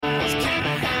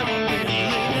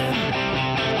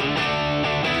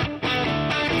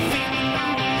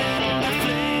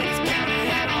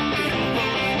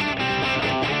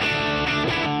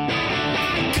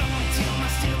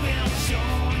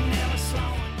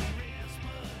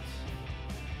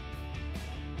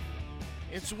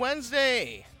It's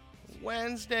Wednesday,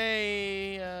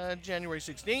 January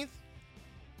 16th,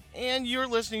 and you're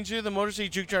listening to the Motor City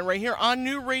Juke Joint right here on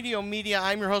New Radio Media.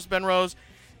 I'm your host, Ben Rose,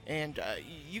 and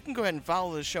you can go ahead and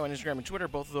follow this show on Instagram and Twitter.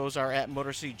 Both of those are at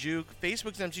Motor City Juke.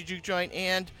 Facebook's MC Juke Joint,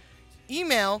 and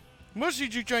email Motor City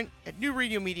Juke Joint at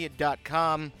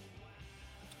newradiomedia.com.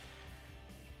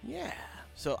 Yeah,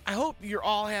 so I hope you're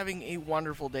all having a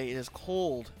wonderful day. It is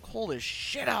cold as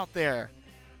shit out there.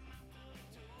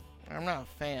 I'm not a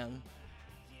fan.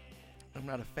 I'm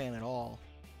not a fan at all.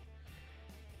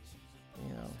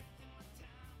 You know,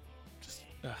 just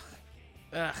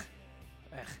ugh.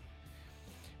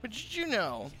 But did you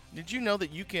know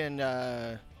that you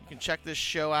can check this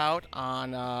show out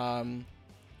on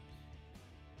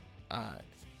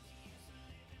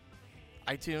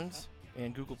iTunes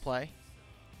and Google Play?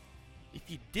 If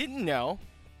you didn't know,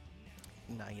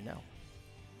 now you know,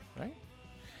 right?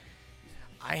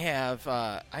 I have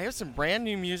some brand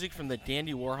new music from the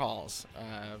Dandy Warhols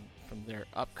from their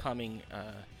upcoming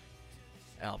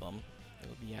album.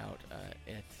 It'll be out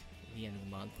at the end of the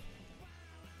month,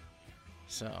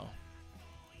 so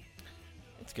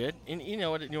it's good. And you know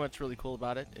what's really cool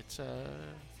about it? It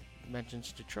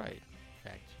mentions Detroit. In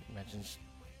fact, it mentions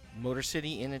Motor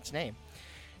City in its name.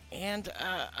 And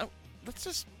let's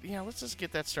just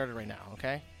get that started right now,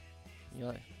 okay?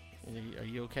 Are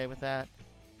you okay with that?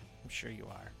 I'm sure you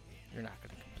are. You're not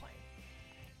going to complain.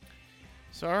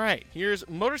 So, all right. Here's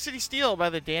Motor City Steel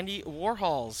by the Dandy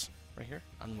Warhols right here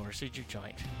on the Motor City Juke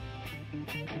Joint.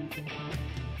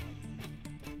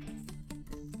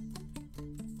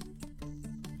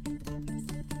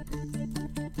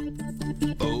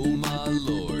 Oh, my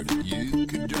Lord, you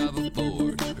can drive a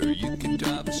Ford, or you can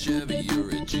drive a Chevy, or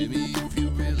a Jimmy if you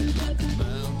really like a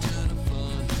mountain of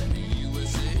fun.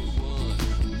 USA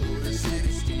 1, Motor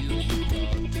City Steel, you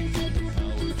got to get the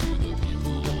power to the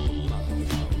people.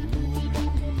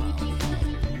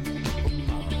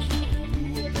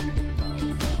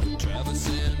 Travis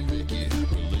and Ricky,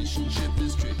 relationship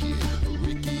is tricky.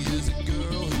 Ricky is a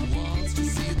girl who wants to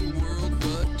see the world,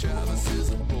 but Travis is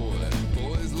a boy.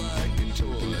 Boys like a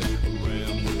toy.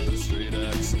 Ram with a straight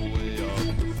axle way off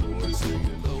the floor,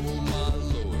 singing, oh my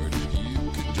Lord,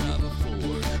 you can drive a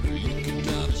Ford, or you can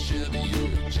drive a Chevy, or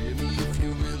a Jimmy if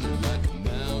you really like a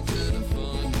mountain of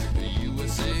fun. The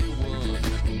USA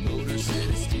 1, Motor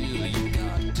City Steel, you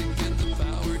got to get the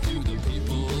power to the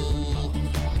people.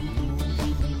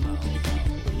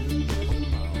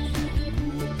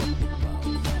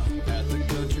 At the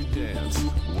country dance,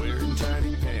 wearing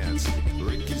tiny pants,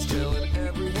 Ricky's telling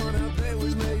everyone how they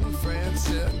was made in France.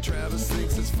 And Travis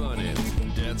thinks it's funny,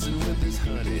 dancing with his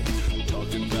honey,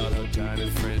 talking about how tiny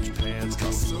French pants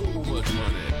cost so much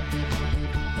money.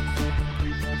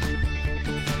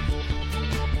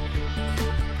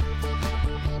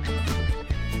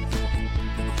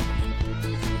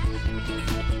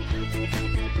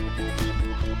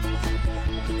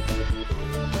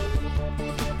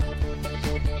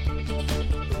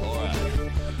 Alright,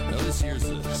 now this here's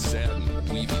the sad and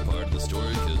weepy part of the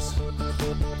story, because,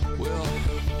 well,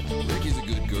 Ricky's a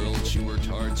good girl and she worked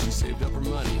hard. She saved up her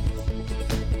money.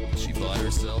 She bought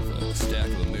herself a stack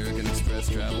of American Express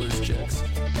traveler's checks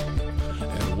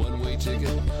and a one-way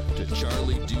ticket to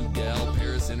Charlie Dugal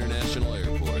Paris International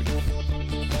Airport.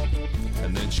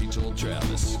 And then she told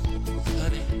Travis,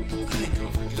 honey, I ain't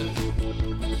going for good.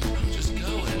 I'm just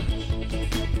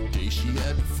going. Day she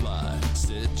had to fly,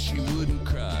 said she wouldn't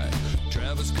cry.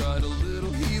 Travis cried a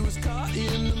little, he was caught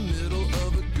in the middle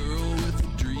of a girl with a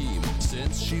dream.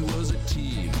 Since she was a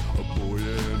teen, a boy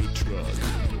and a truck.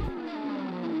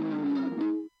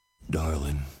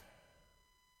 Darling,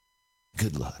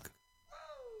 good luck.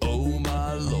 Oh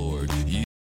my Lord, you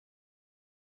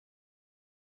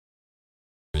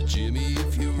Jimmy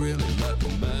if you really like a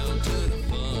mountain of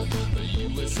fun. A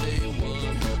USA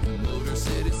 1, Motor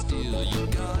City Steel, you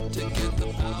got to get the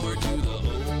power to the oh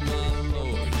my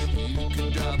Lord. You can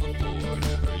drive a Ford,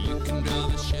 or you can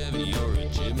drive a Chevy, or a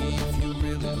Jimmy if you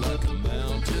really like a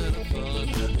mountain of fun.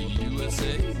 A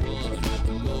USA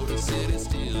 1, Motor City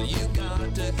Steel, you got to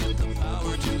get the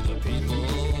power to the people.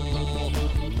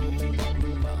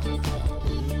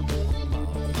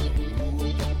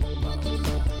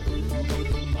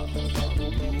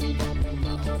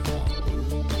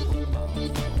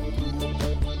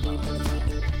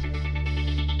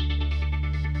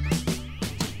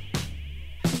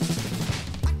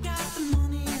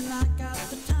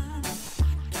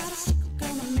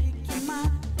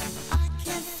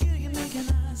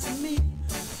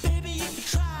 Baby, you can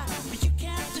try, but you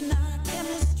can't deny.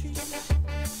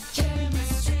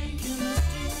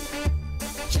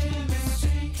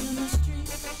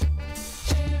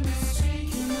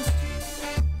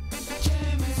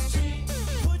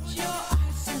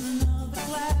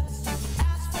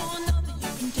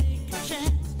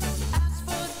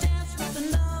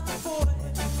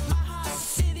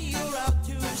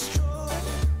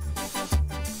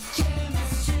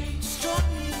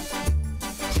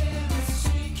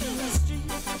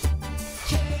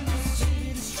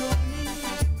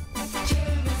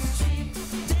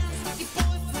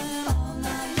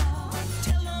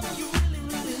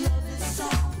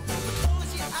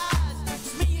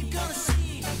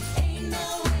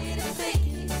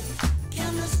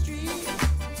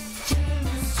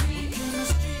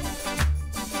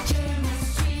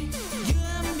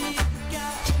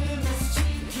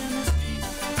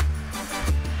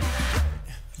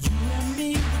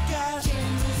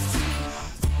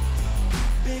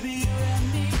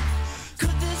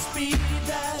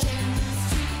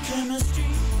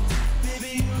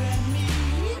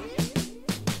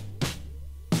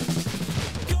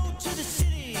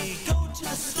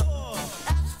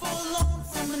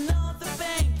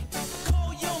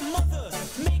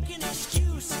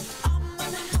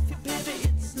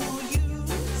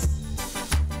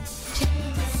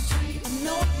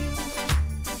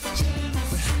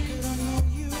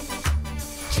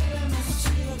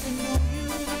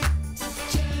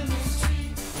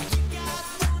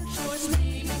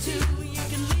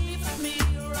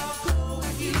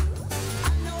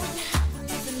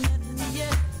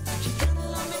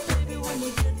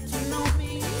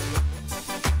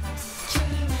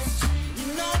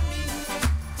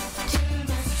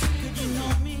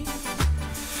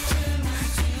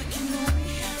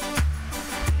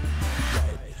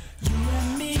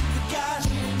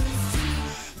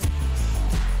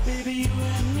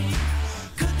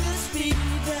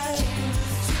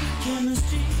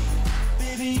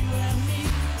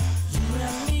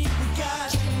 and me, we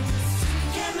got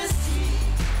chemistry.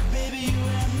 Baby, you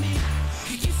and me,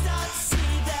 could you start to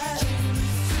see that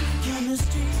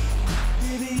chemistry?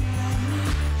 Baby,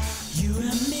 you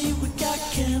and me, we got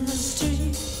chemistry.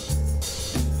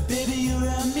 Baby, you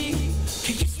and me,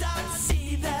 could you start to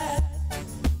see that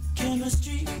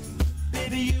chemistry?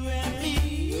 Baby, you and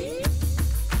me.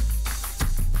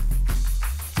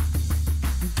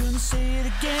 I'm gonna say it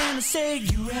again, I say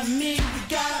you and me, we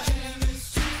got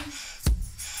chemistry.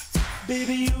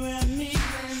 Baby, you and me,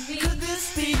 could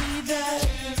this be that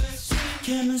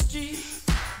chemistry?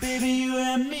 Baby, you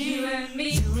and me,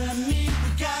 we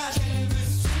got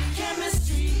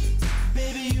chemistry.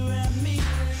 Baby, you and me,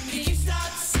 could you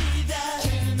start to see that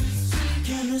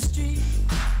chemistry?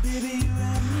 Baby, you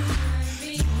and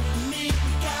me, we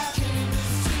got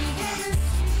chemistry.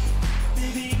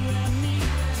 Baby, you and me,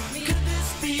 could this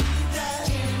be that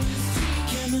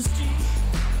chemistry?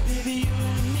 Baby, you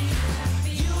and me,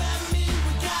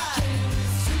 we got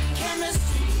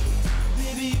chemistry.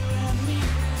 Baby, you and me,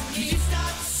 could you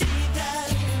start to see that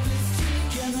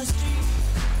chemistry?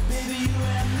 Baby, you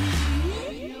and me.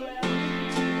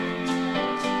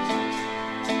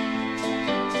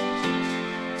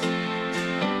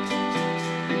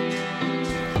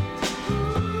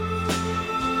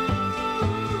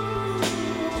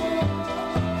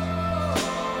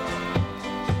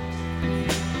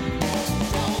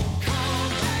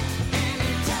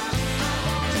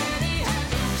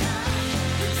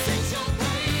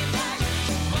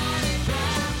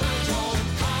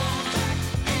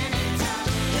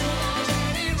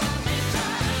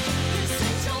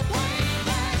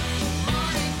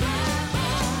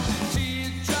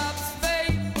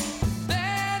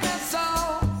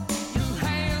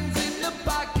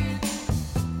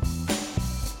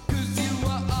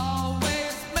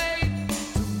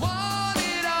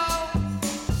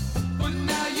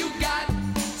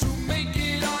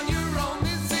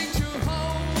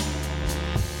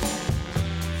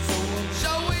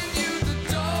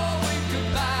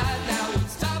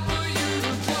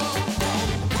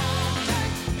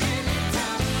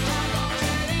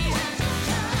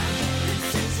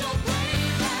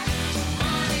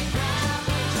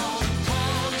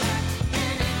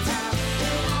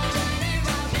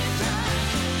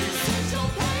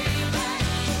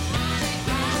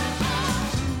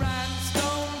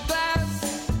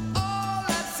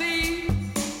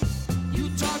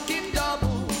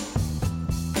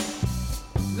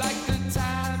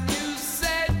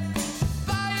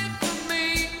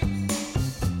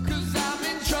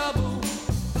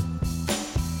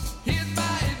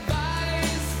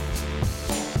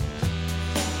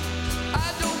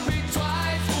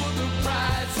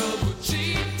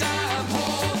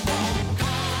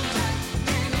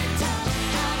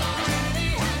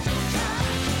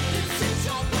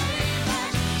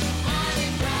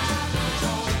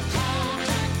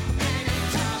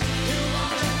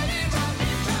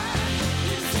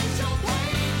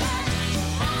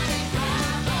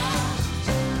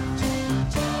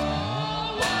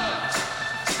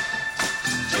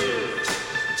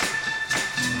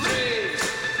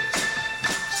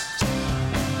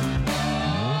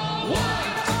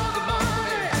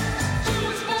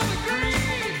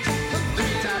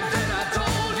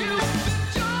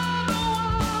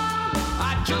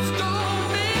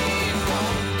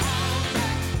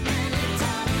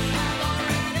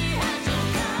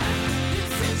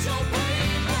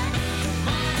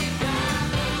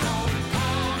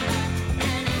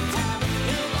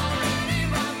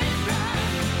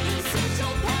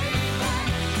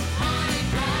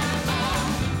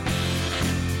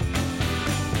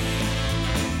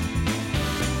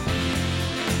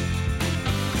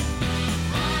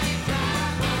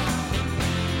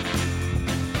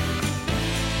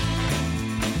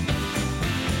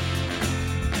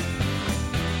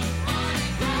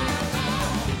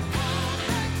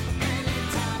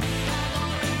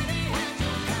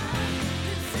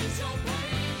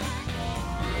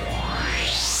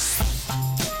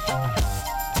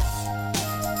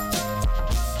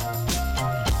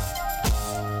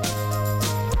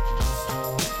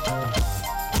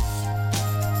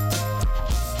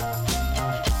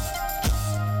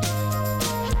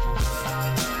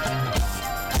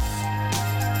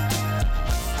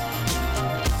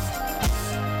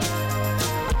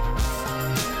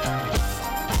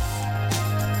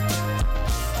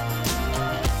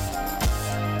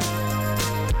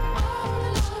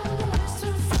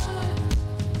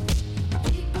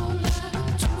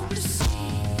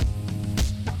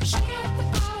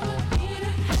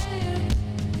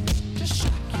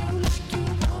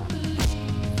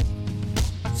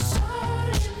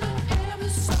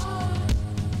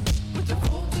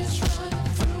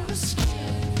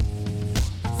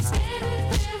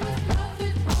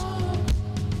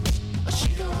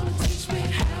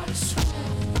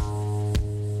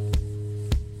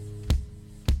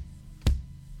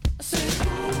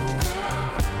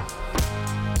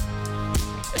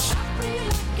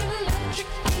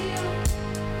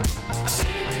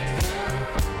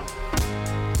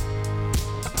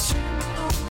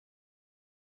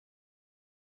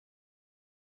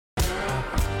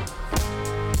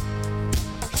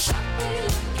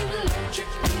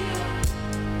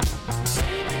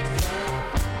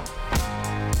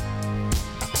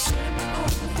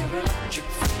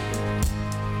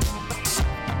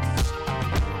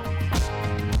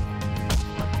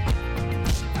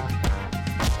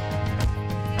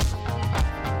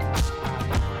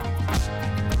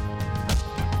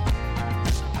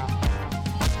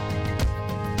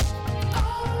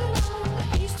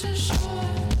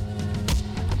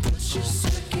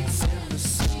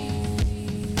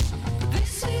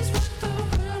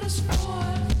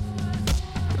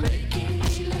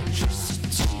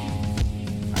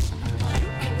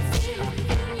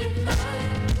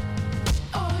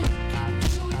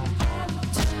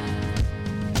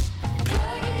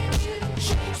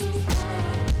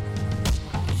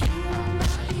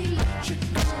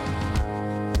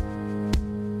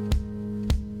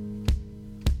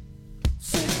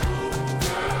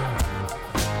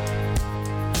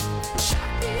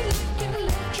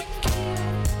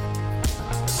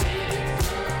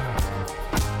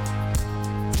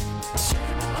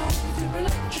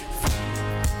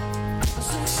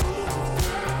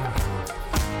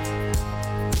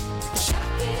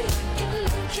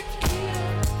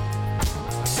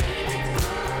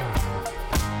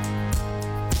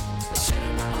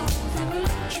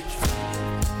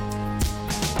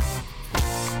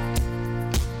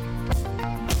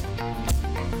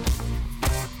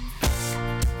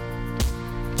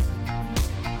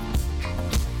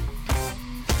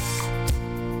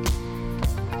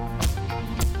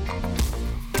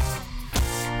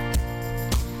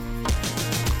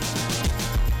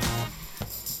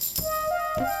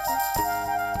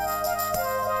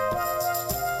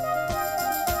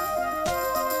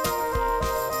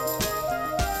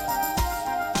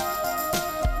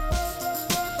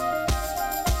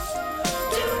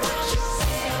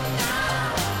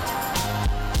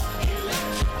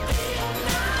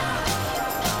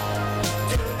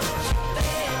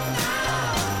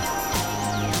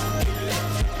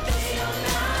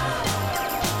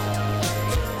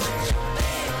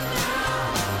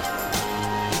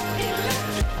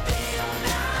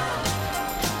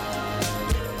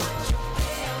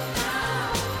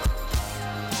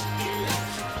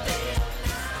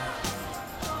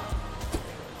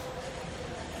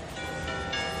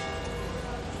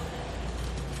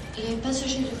 Les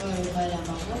passagers du vol Royal Air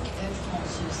Maroc Air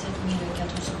France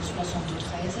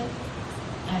 7473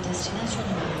 à destination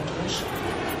de Marrakech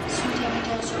sont à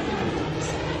retard sur le vol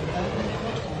numéro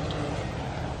 30.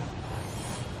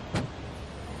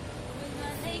 With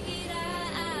my naked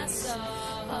eye, I saw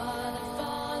the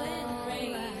falling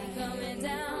rain coming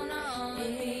down on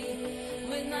me.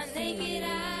 With my naked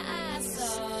eye, I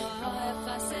saw if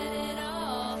I said it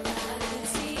all, I could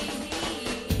see.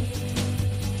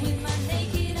 With my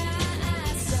naked eye, I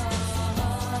saw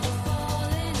the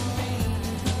falling rain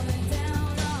coming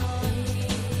down on me.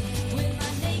 With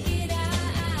my naked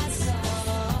eye, I saw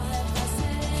if I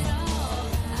said it all,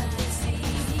 I could see.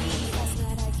 Last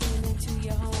night I came into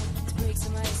your home to break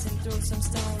some ice and throw some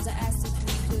stones. I asked if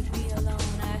we could be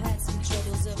alone. I had some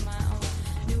troubles of my own.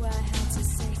 Knew I had to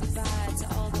say goodbye to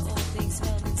all the old things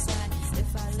held inside.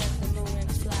 If I let the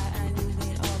moments fly, I knew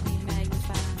they'd all be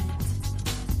magnified.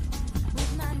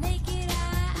 With my naked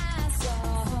eye, I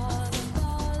saw the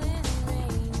falling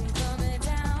rain coming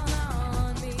down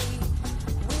on me.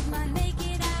 With my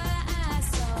naked eye, I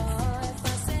saw if I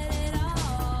said it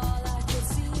all, I could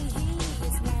see.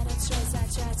 It's not a choice I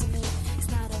tried to make. It's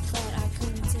not a thought I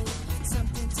couldn't take.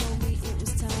 Something told me it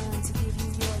was time to give you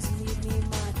yours and leave me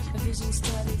mine. My vision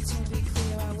started to be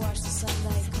clear. I watched the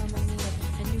sunlight come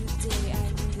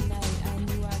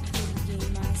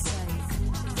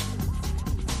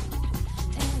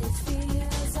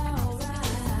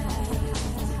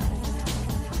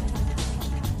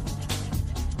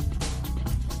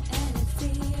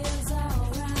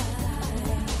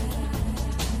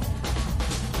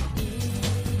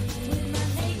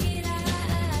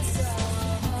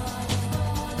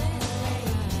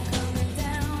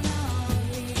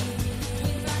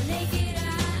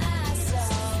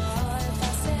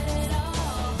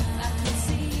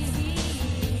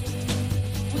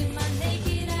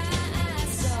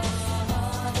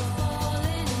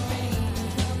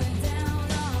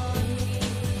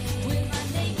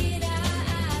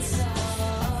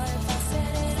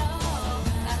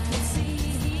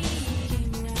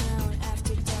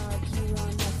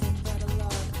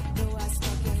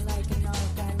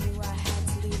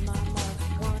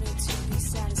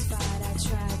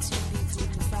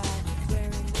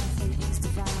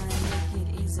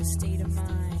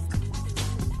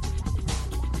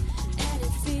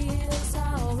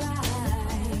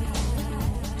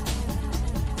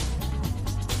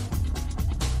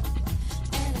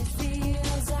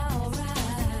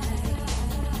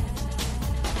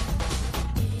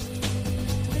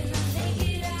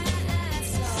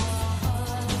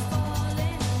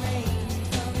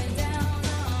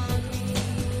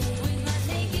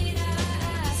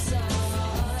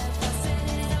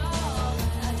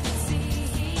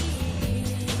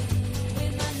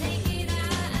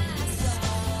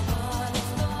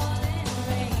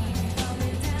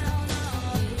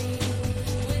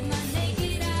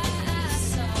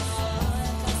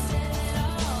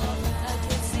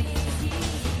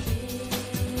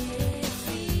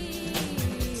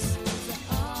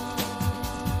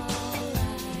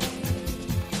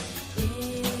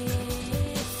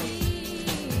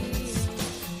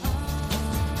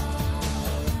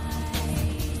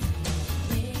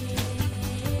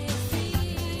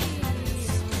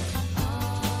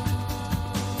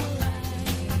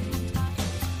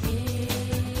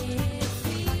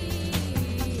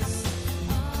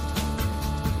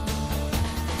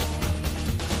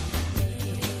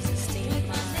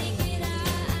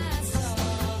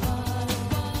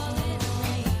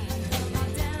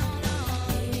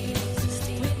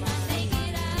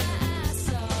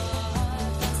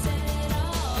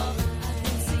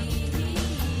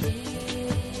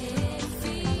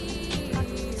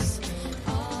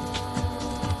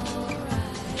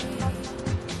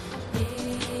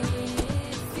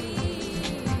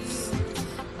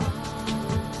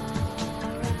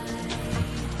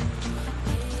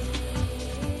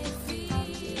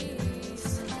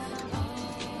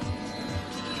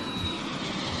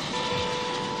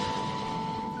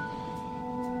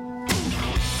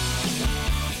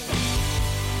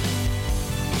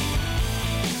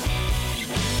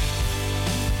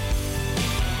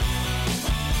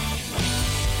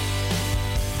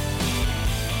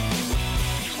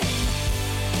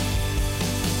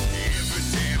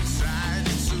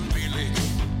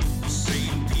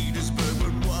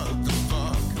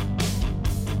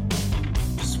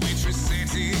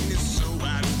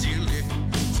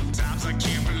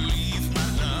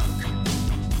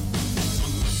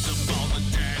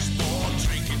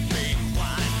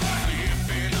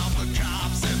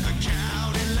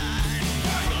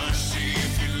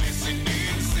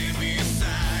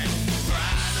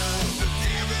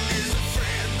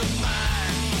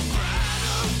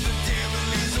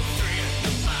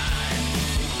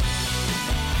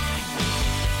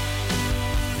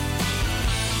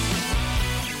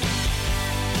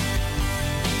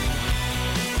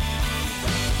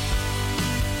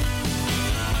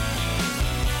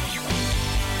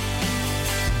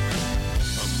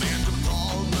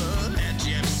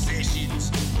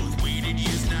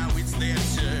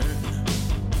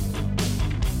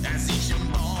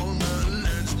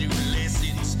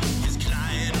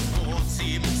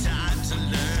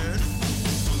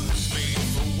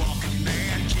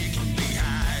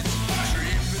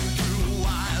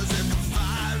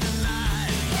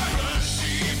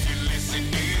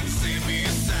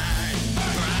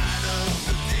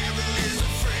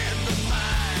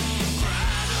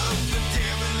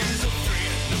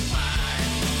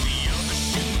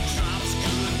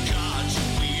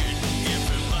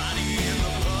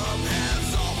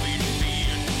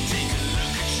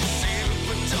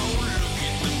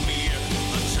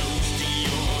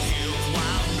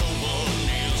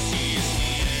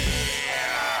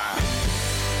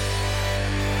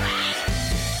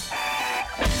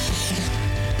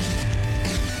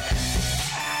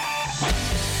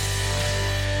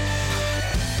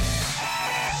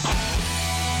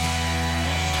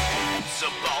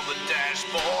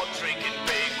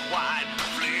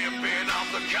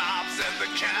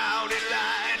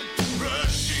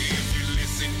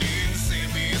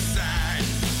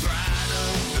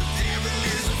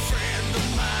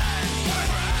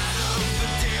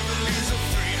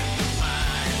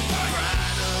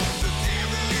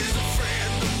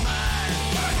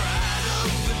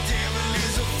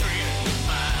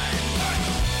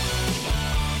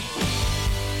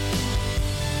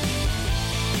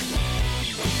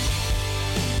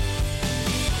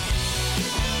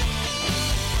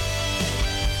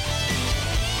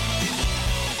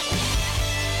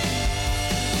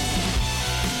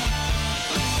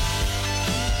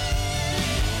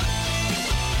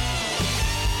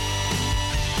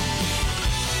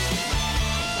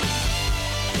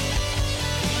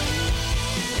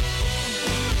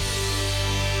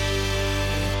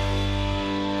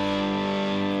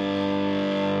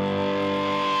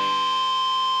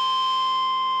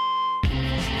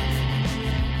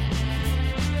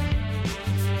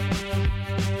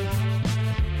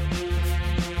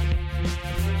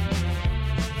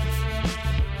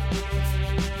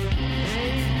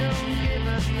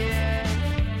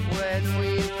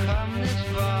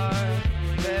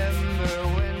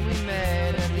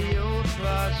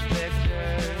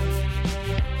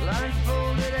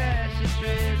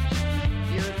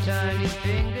sweaty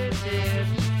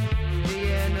fingertips.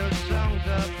 Piano songs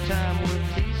of time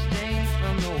with tea stains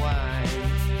from the wine.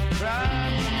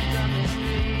 Problems come in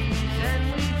threes and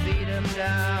we beat them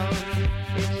down.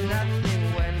 It's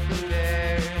nothing when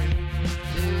compared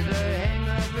to the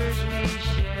hangovers we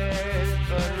shared.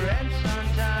 But rent's on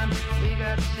time, we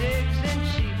got cigs and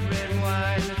cheap red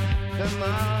wine. Come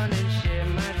on and share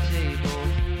my table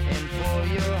and pour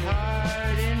your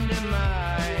heart into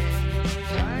mine.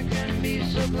 I can be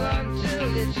so blunt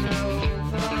till it's no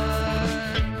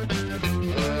fun.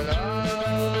 But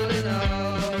all in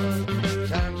all,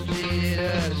 time's treated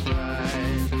us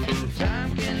fine.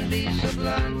 Time can be so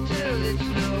blunt till it's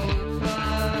no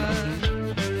fun.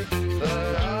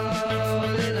 But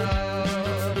all in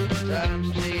all, time's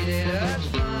treated us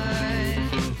fine.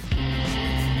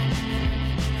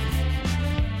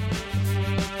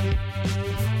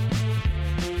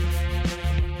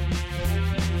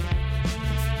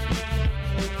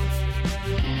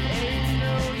 Ain't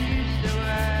no use to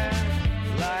act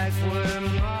like we're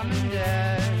mom and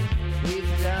dad.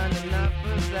 We've done enough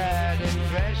of that.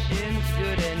 Impressions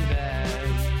good and bad.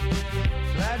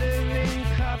 Flattering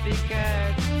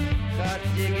copycats caught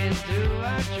digging through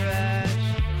our trash,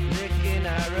 licking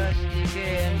our rusty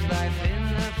cans, life in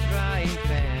the frying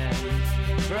pan.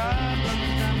 Problems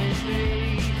come in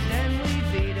threes and we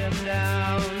beat them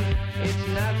down. It's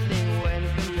nothing when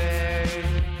compared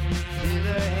to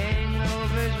the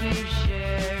hangovers we've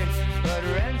shared. But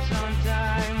rent's on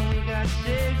time, we got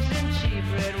cigs and cheap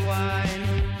red wine.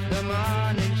 Come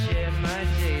on and share my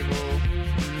table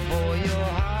and pour your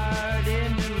heart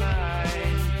into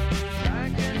mine. I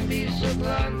can be so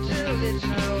blunt till it's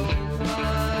no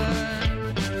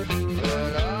fun.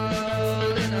 But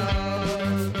all in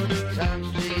all, time's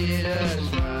treated us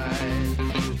fine.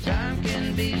 Time can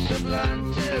be so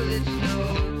blunt till it's no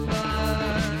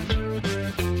fun.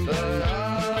 But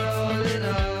all in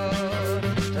all,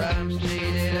 time's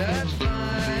treated us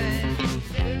fine.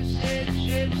 Lucid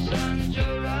trips on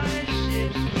joyride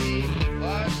ships, we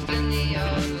watched the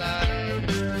neon light.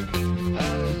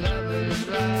 Our lovers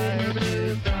ride to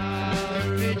proud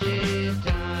rigid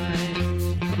time.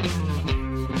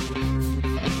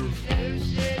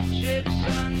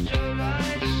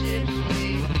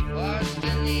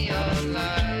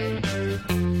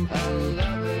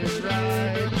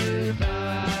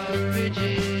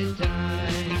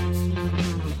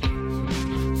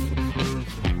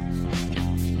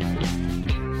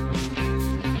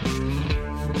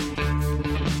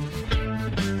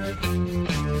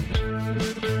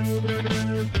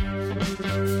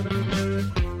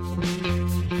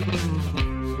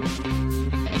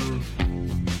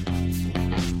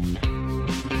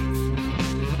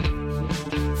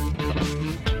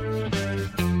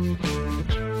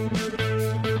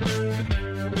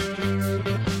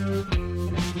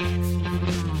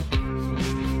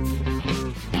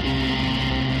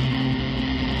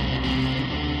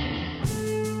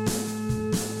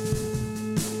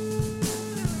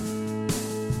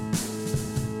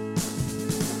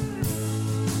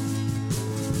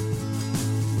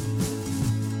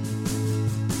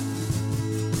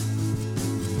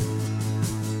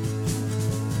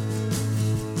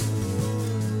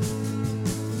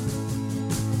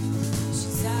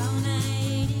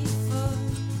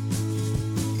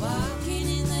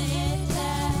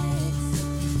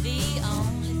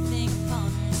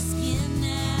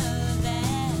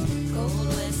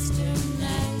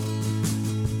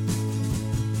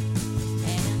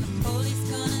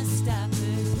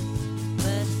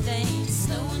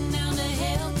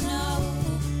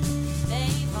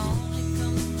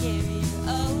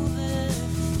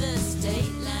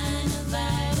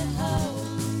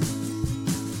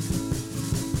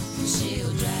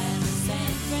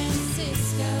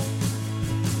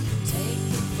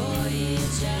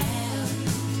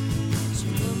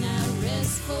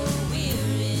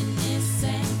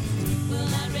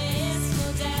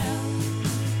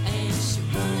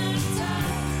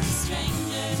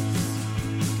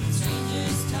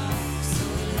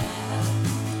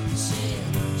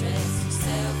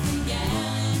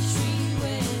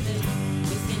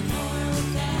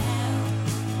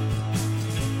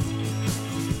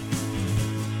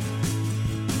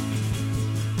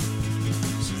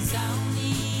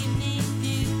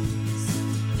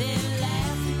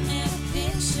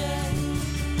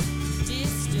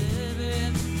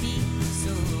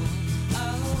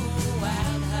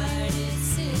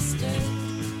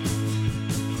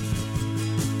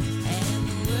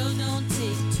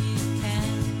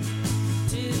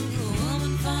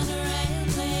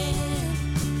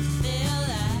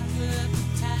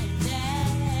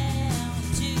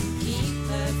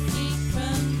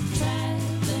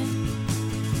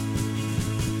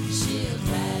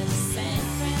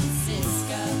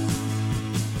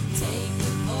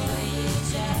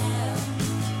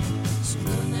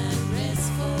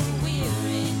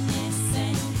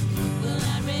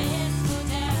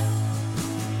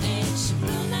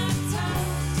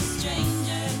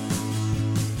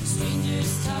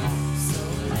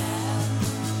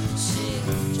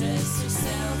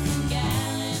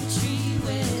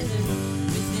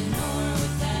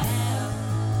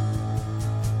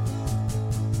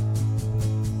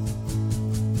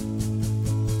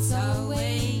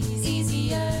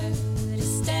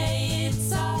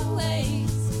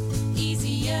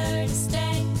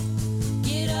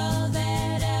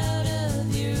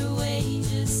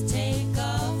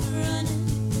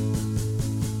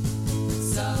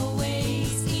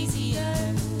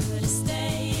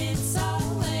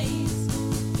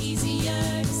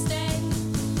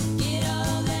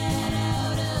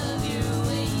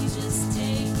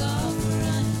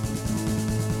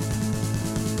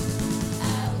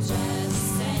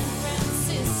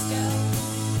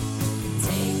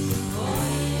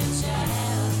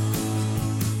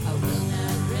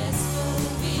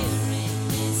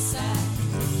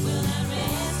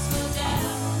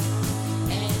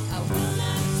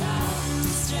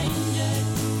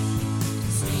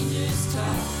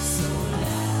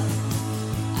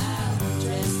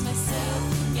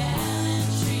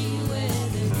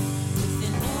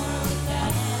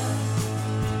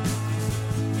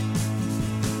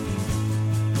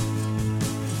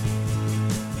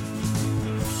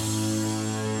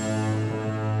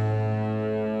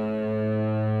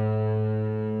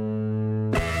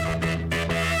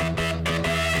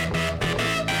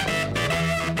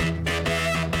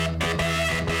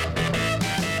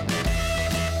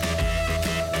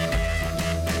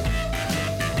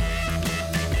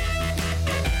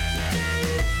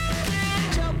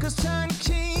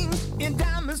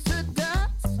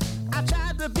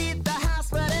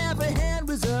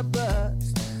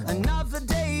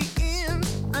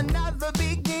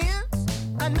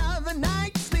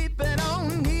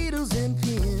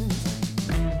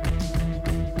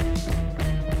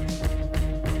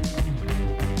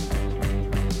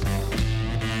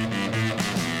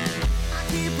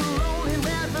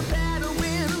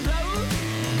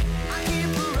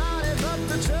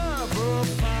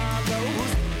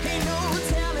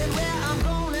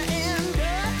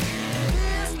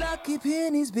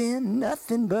 penny's been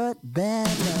nothing but bad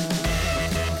luck.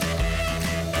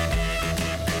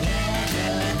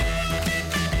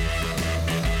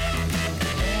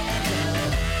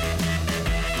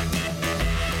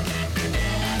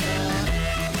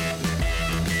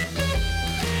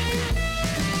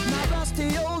 My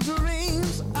rusty old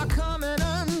dreams are coming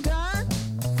undone,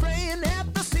 fraying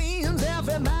at the seams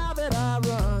every mile that I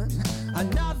run.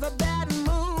 Another bad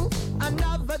move,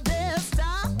 another dead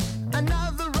stop,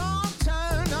 another wrong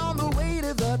turn on the way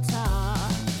to the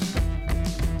top.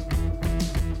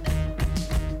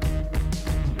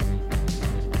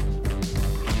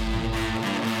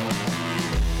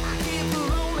 I keep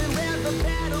rolling where the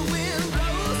battle wind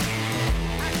blows.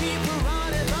 I keep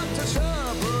running up to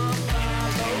trouble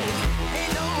follows.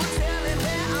 Ain't no telling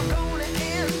where I'm gonna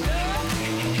end up.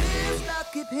 This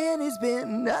lucky penny's been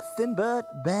nothing but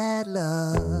bad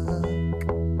luck.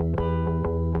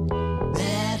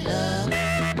 Bad luck.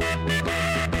 Bad luck.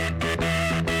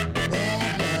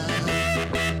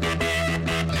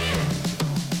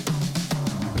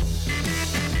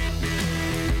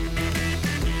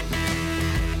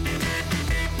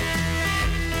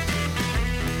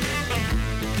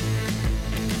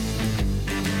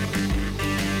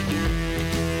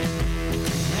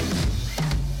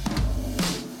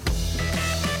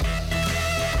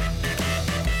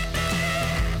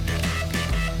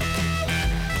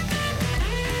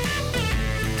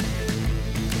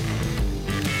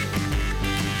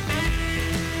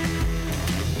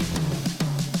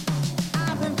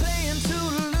 I've been playing to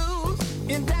lose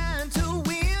and dying to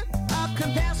win. A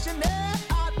compassionate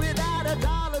heart without a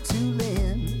dollar to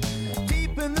lend.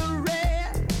 Deep in the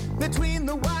red, between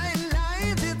the white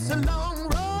lines, it's a long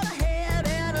road ahead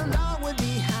and a long one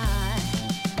behind.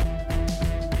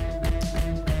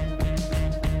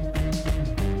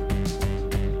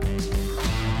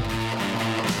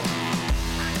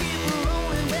 I keep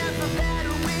rolling where the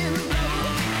battle wind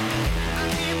blows. I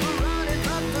keep running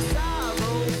up the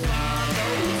sorrow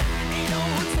follows. Ain't no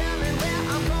telling where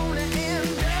I'm gonna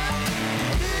end up.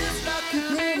 This lucky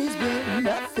penny's been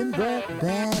nothing but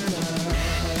bad luck.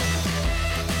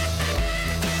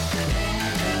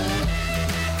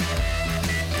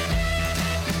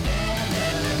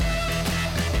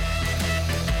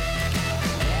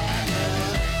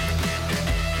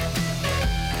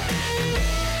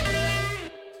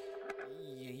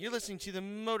 Yeah, you're listening to the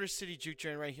Motor City Juke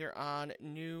Joint right here on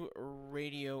New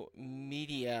Radio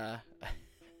Media.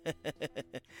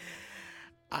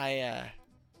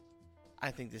 I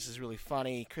think this is really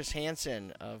funny. Chris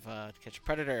Hansen of To Catch a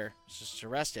Predator was just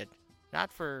arrested,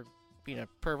 not for being a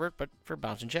pervert, but for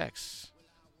bouncing checks.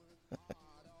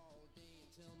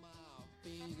 Till my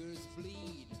fingers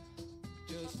bleed,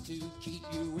 just to keep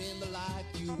you in the life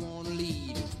you want to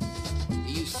lead.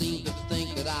 You seem to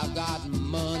think that I've got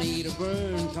money to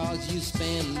burn, cause you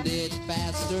spend it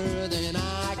faster than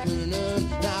I can earn.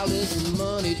 Now listen,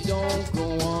 money don't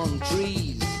grow on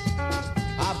trees.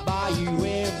 I buy you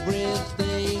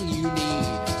everything you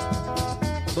need,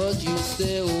 but you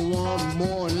still want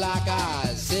more. Like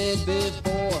I said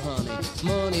before, honey,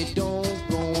 money don't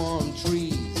grow on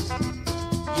trees.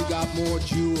 You got more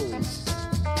jewels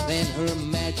than Her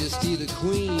Majesty the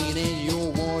Queen, and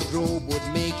your wardrobe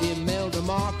would make him melt a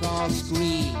Markov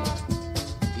screen.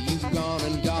 You've gone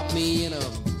and got me in a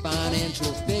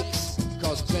financial fix,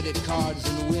 cause credit cards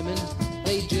and women,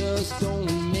 they just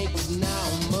don't mix. Now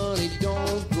money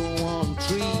don't grow on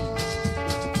trees.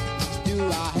 Do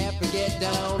I have to get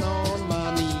down on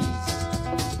my knees?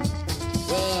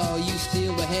 Well, you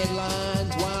steal the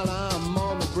headlines while I'm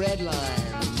on the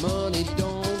breadline. Money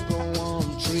don't grow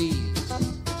on trees.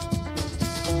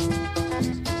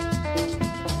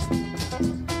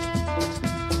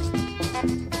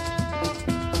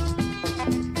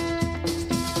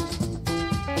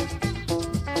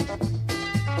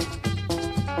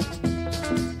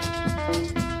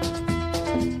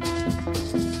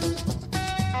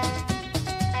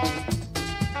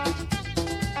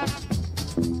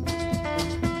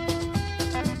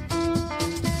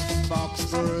 Fox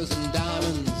furs and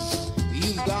diamonds,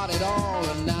 you've got it all,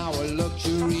 and now a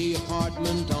luxury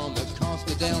apartment on the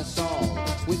Costa del Sol,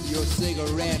 with your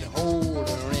cigarette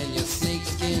holder and your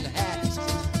snakeskin hat,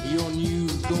 your new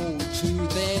go-to,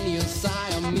 then your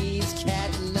Siamese cat.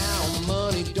 Now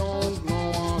money don't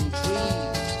grow on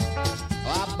trees.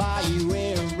 I buy you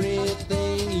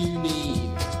everything you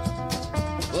need,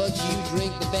 but you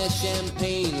drink the best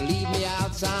champagne, leave me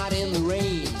outside in the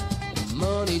rain.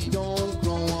 Money don't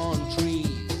grow on trees.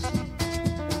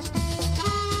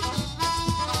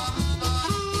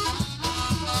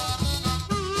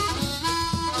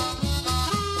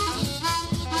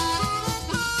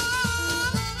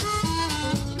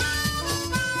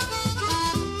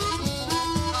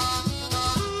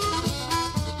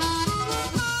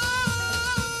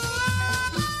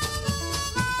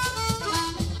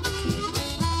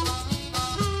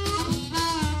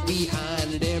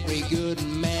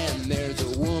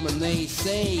 They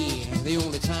say the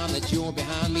only time that you're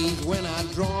behind me is when I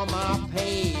draw my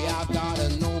pay. I've got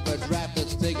an overdraft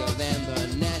that's bigger than the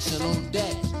national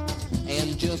debt.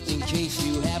 And just in case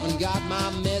you haven't got my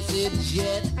message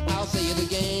yet, I'll say it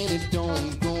again, it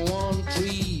don't grow on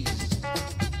trees.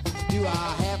 Do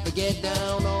I have to get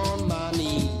down on my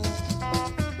knees?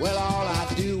 Well, all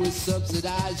I do is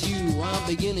subsidize you. I'm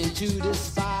beginning to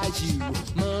despise you.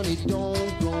 Money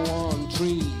don't grow on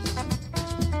trees.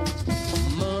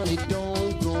 Money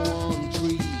don't grow on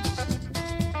trees.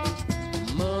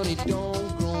 Money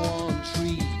don't grow on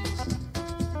trees.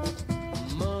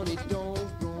 Money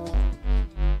don't grow on.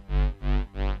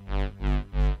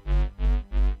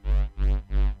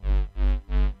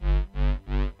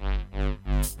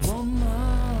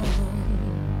 Woman,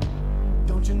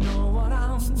 don't you know what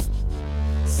I'm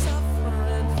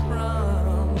suffering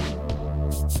from?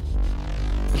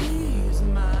 Ease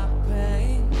my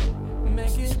pain,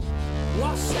 make it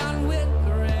wash out with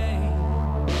the rain.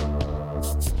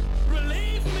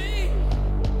 Relieve me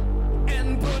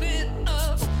and put it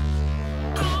up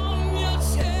on your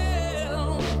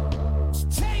shelf.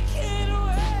 Take it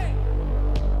away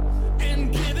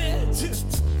and give it to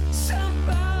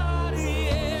somebody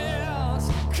else.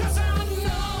 'Cause I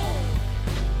know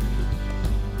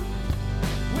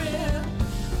we're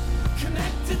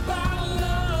connected by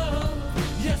love.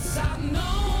 Yes, I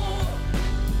know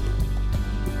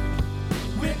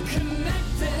we're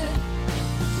connected,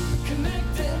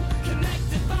 connected,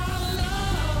 connected by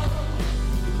love.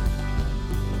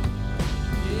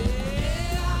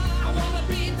 Yeah, I wanna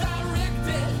be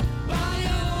directed by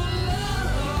your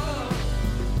love.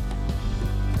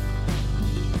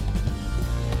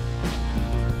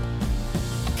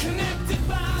 Connected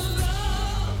by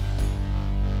love.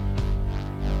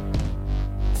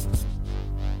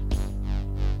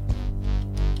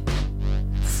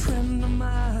 Friend of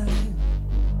mine,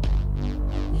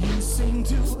 you seem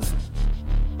to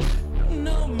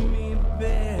know me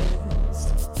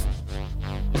best.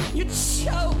 You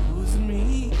chose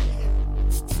me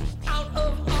out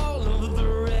of all of the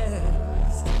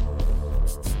rest.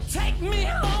 Take me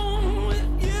home with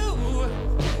you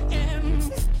and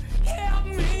help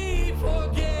me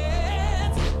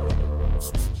forget.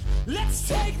 Let's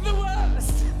take the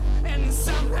worst and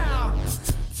somehow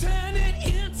turn it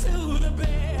into the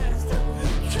best.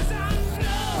 'Cause I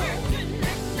know we're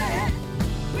connected.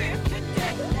 We're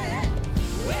connected.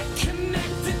 We're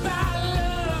connected by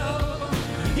love.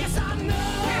 Yes, I know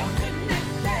we're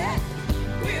connected.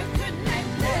 We're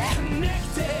connected. We're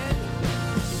connected.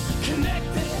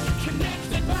 Connected.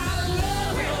 Connected by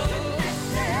love. We're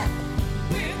connected.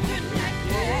 We're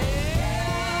connected.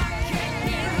 Yeah, I can't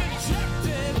be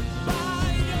rejected by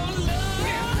your love.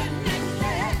 We're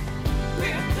connected.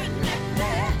 We're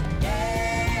connected. Yes.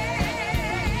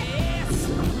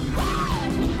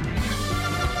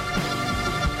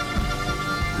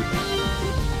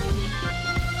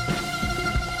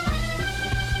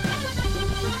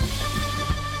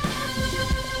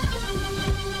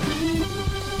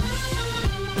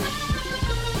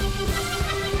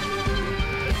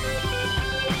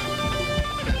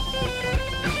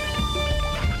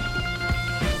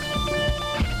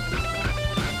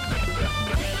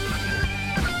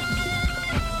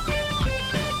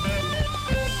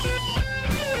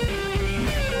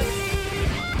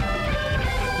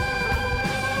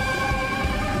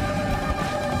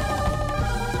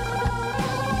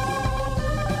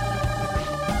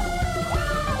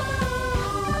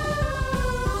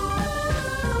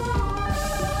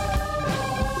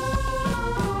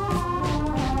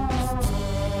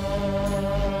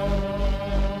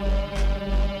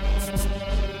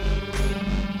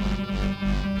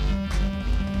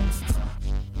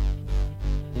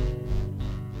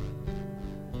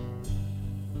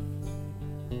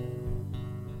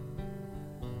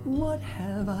 What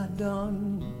have I done?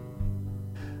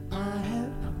 I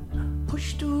have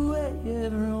pushed away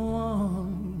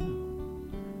everyone.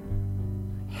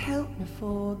 Help me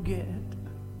forget.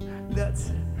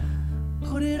 Let's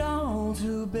put it all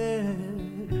to bed.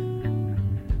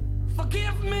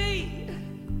 Forgive me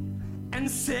and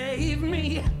save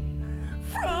me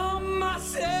from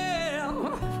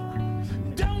myself.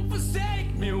 Don't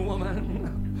forsake me,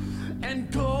 woman, and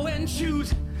go and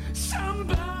choose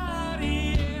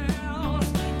somebody else.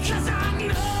 'Cause I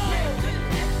know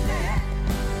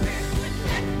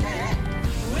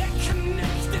we're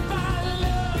connected by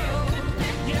love.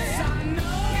 Yes, I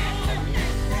know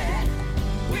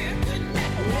we're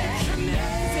connected,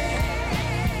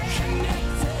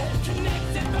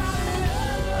 connected by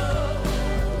love.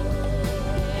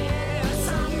 Yes,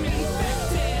 I'm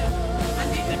infected. I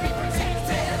need to be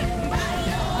protected by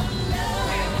your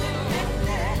love.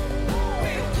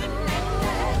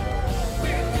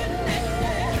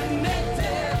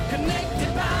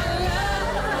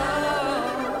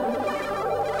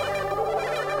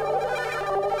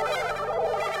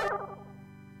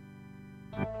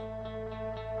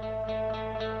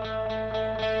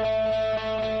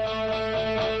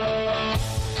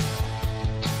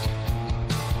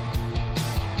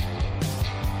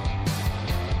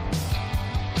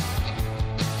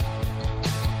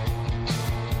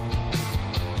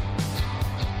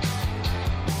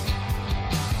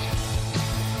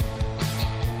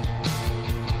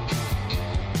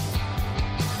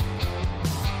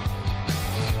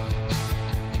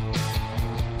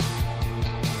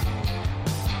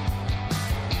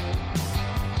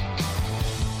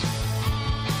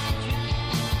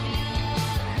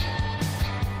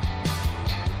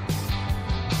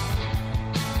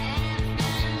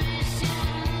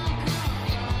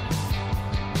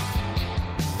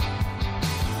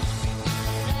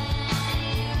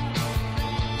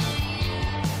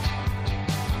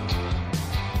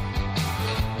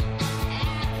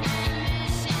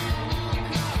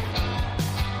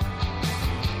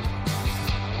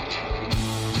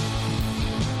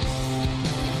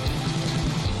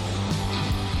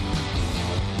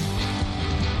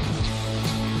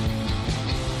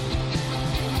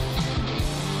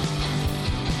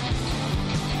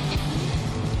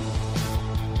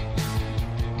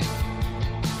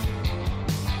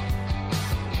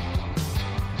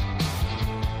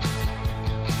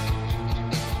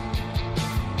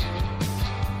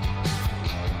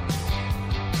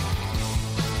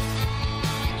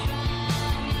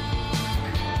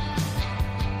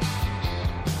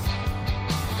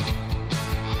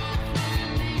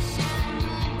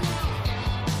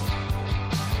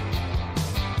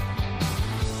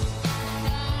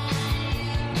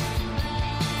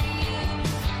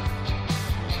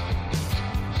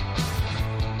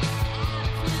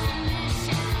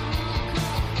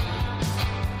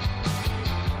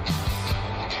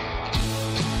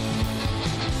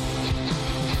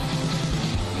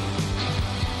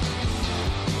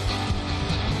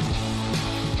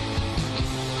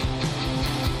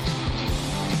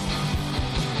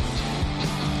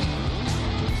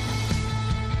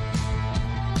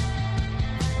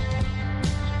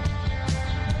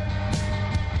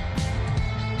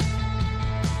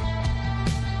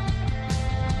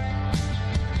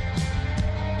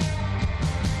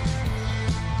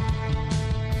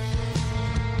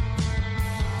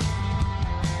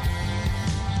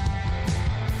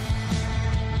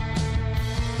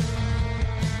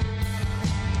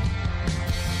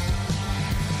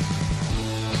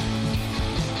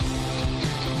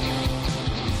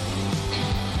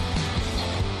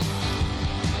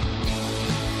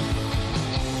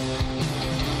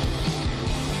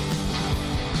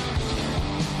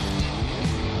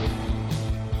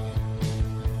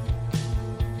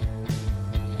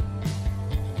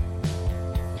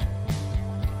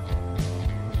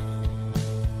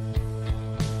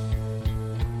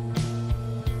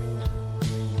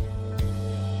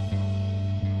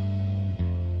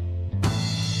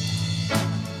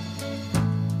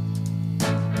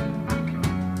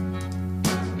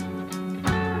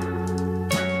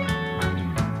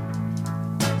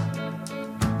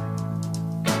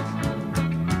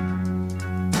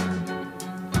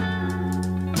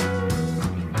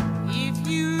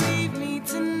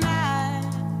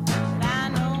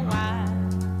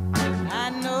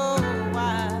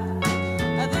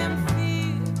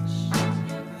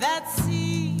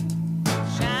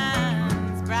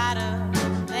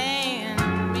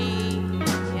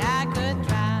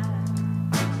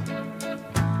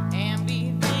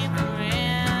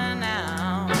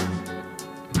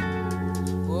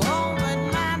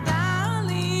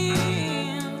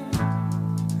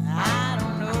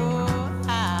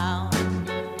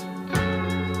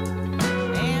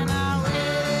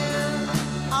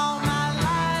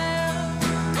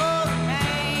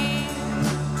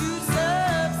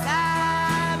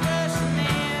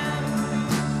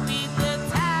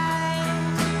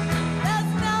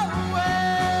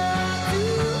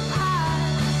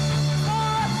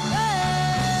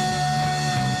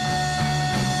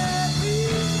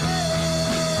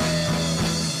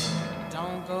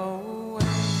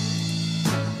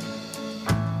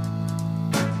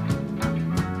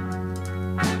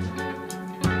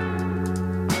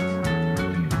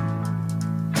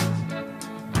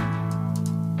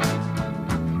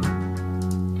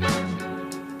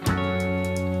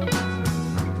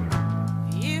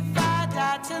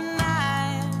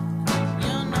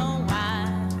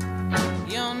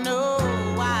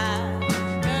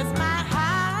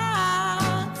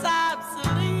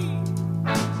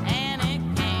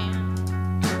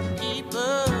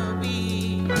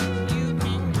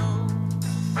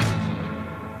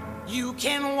 You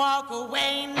can walk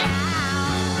away now.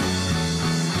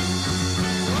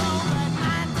 Oh, but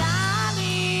my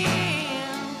darling,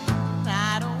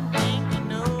 I don't think you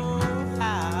know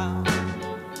how.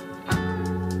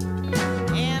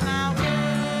 And I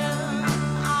will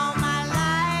all my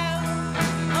life,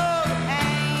 oh, the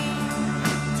pain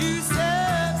to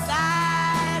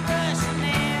subside, rushing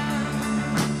in,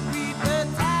 read the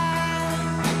tide.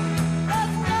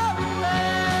 There's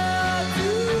nowhere to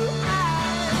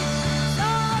hide.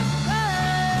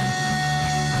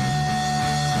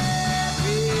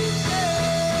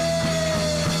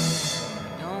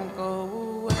 Don't go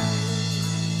away.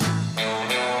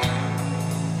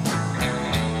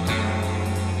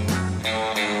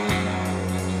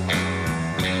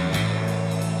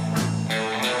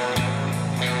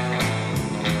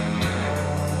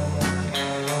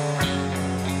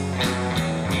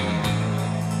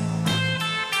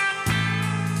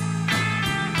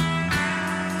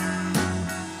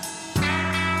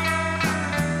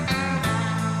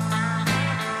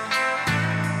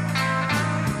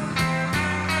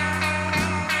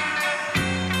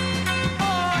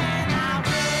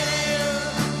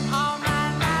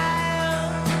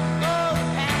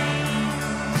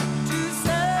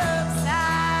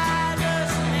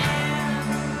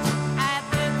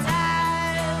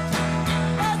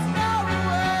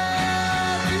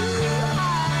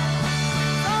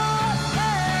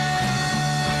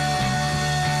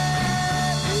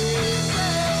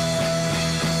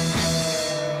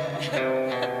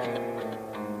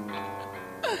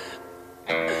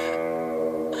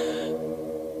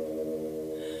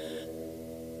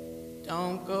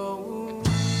 Don't go,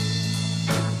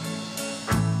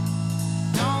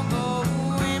 don't go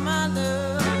away, my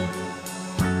love.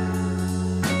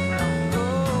 Don't go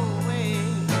away.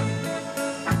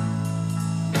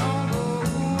 Don't go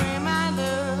away, my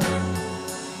love.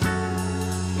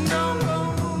 Don't go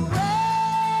away.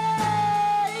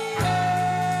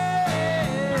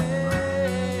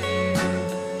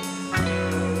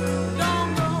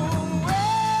 Don't go away.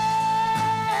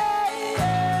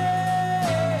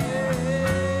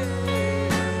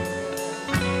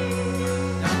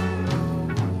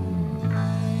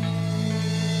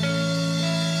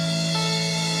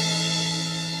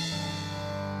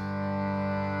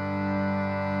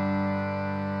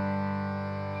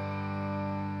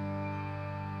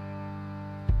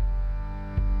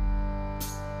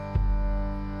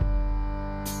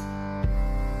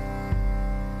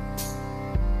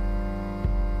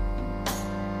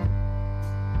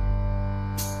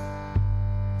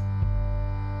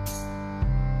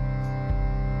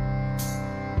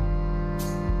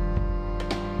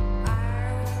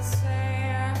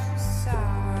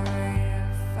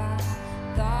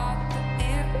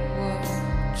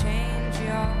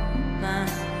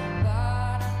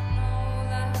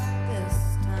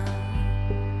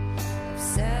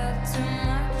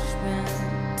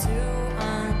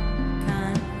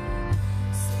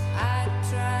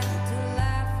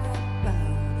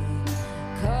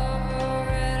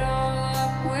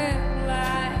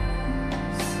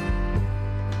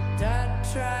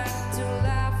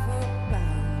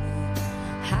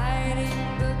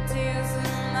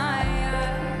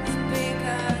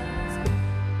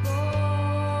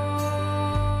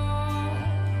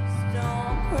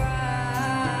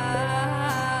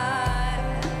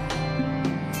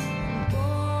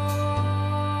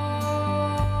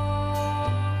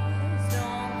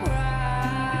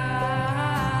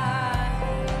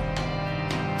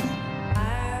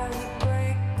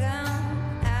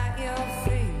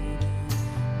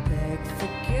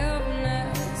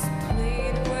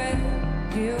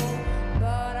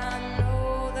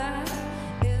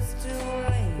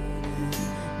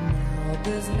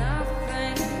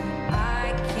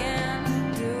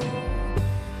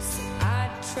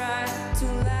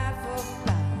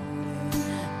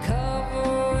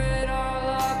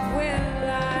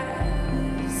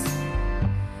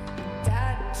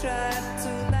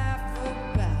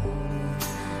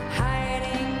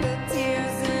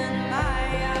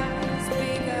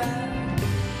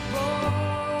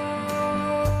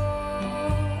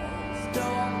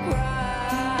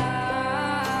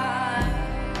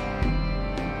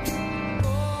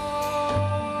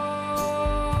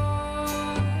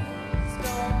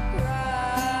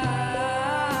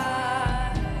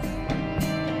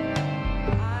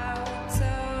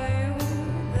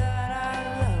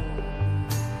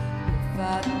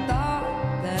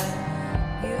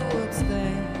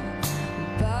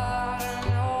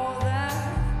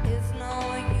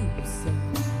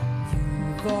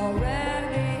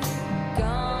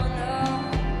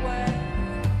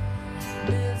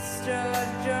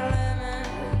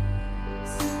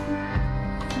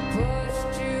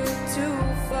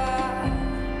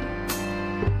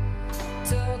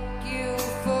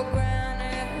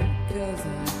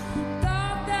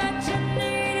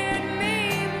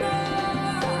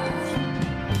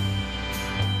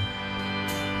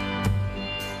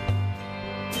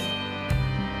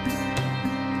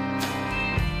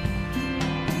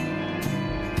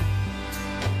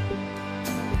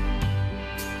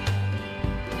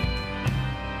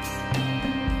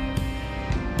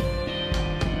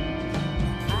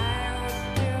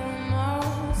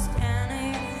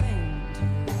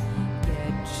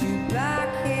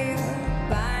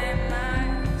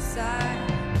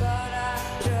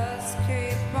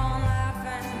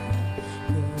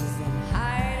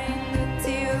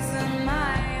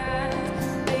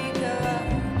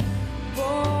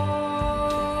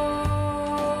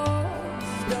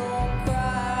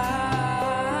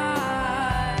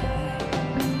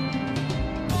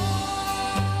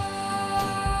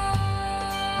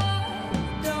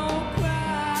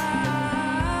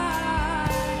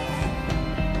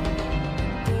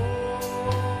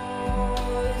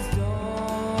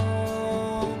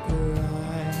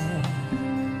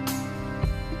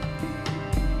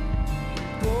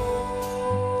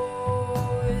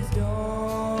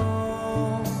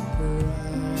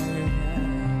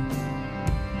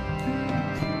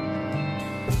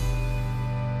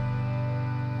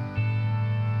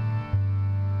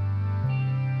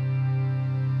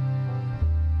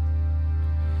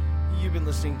 You've been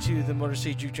listening to the Motor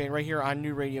City Juke Joint right here on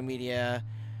New Radio Media.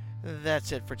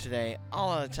 That's it for today. All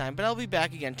out of time, but I'll be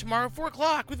back again tomorrow at 4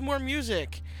 o'clock with more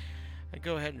music.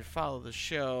 Go ahead and follow the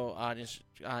show on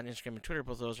Instagram and Twitter.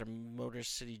 Both of those are Motor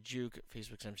City Juke.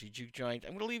 Facebook's MC Juke Joint. I'm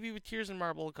going to leave you with Tears and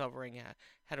Marble covering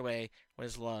Head Away, What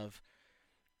Is Love.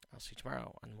 I'll see you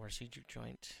tomorrow on the Motor City Juke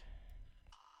Joint.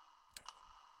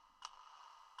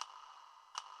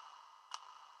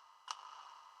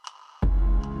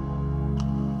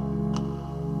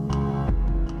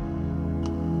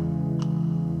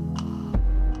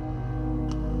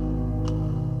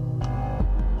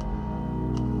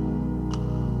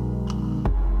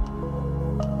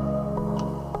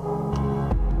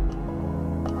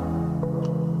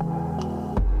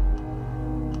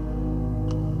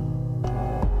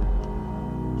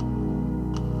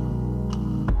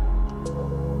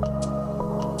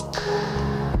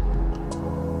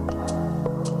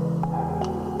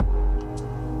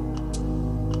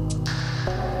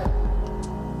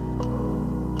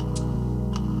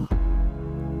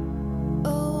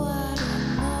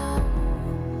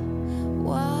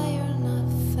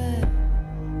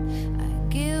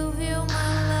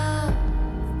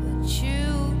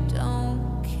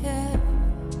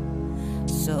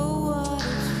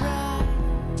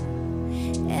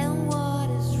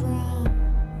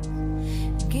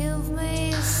 Give me